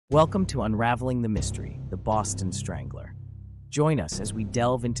Welcome to Unraveling the Mystery, the Boston Strangler. Join us as we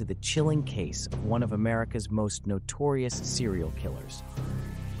delve into the chilling case of one of America's most notorious serial killers.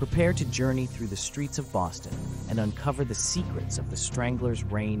 Prepare to journey through the streets of Boston and uncover the secrets of the Stranglers'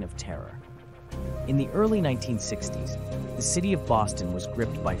 reign of terror. In the early 1960s, the city of Boston was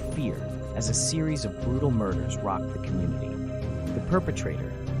gripped by fear as a series of brutal murders rocked the community. The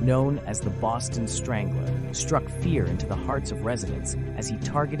perpetrator, known as the Boston Strangler, struck fear into the hearts of residents as he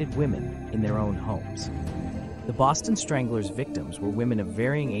targeted women in their own homes. The Boston Strangler's victims were women of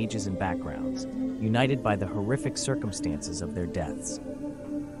varying ages and backgrounds, united by the horrific circumstances of their deaths.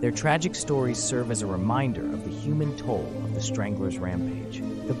 Their tragic stories serve as a reminder of the human toll of the Strangler's rampage.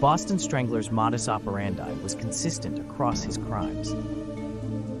 The Boston Strangler's modus operandi was consistent across his crimes.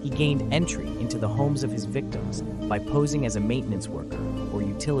 He gained entry into the homes of his victims by posing as a maintenance worker or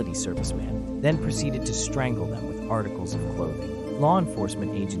utility serviceman, then proceeded to strangle them with articles of clothing. Law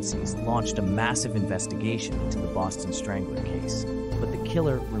enforcement agencies launched a massive investigation into the Boston Strangler case, but the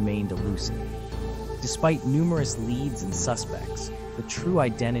killer remained elusive. Despite numerous leads and suspects, the true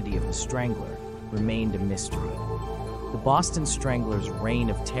identity of the Strangler remained a mystery. The Boston Strangler's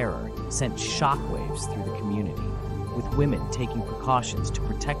reign of terror sent shockwaves through the community, with women taking precautions to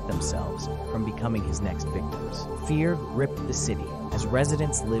protect themselves from becoming his next victims. Fear gripped the city as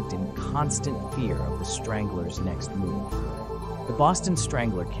residents lived in constant fear of the Strangler's next move. The Boston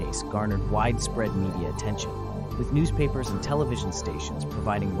Strangler case garnered widespread media attention, with newspapers and television stations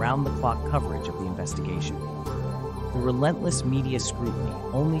providing round-the-clock coverage of the investigation. The relentless media scrutiny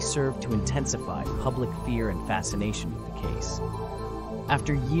only served to intensify public fear and fascination with the case.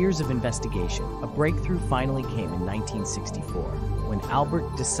 After years of investigation, a breakthrough finally came in 1964, when Albert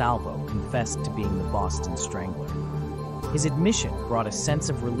DeSalvo confessed to being the Boston Strangler. His admission brought a sense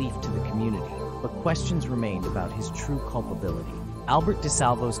of relief to the community, but questions remained about his true culpability. Albert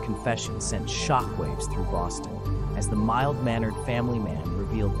DeSalvo's confession sent shockwaves through Boston, as the mild-mannered family man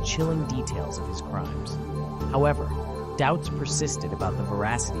revealed chilling details of his crimes. However, doubts persisted about the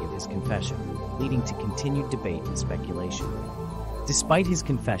veracity of his confession, leading to continued debate and speculation. Despite his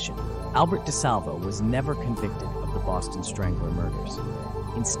confession, Albert DeSalvo was never convicted of the Boston Strangler murders.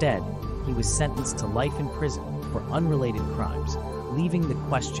 Instead, he was sentenced to life in prison for unrelated crimes, leaving the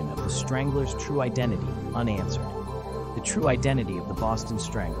question of the Strangler's true identity unanswered. The true identity of the Boston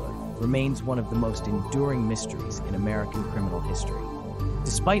Strangler remains one of the most enduring mysteries in American criminal history.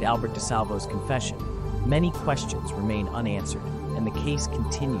 Despite Albert DeSalvo's confession, many questions remain unanswered, and the case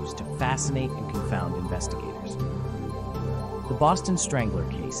continues to fascinate and confound investigators. The Boston Strangler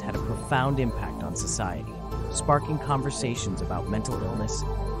case had a profound impact on society, sparking conversations about mental illness,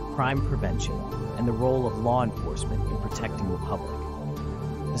 crime prevention, and the role of law enforcement in protecting the public.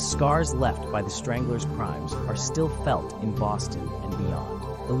 The scars left by the Strangler's crimes are still felt in Boston and beyond.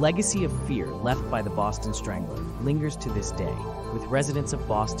 The legacy of fear left by the Boston Strangler lingers to this day, with residents of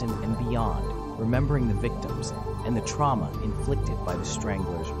Boston and beyond remembering the victims and the trauma inflicted by the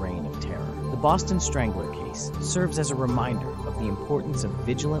Strangler's reign of terror. The Boston Strangler case serves as a reminder of the importance of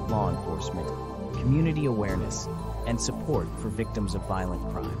vigilant law enforcement, community awareness, and support for victims of violent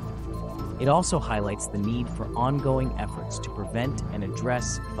crime. It also highlights the need for ongoing efforts to prevent and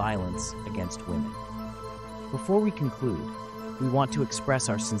address violence against women. Before we conclude, we want to express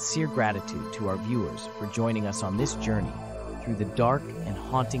our sincere gratitude to our viewers for joining us on this journey through the dark and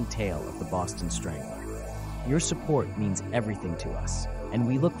haunting tale of the Boston Strangler. Your support means everything to us, and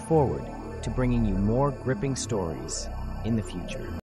we look forward to bringing you more gripping stories in the future.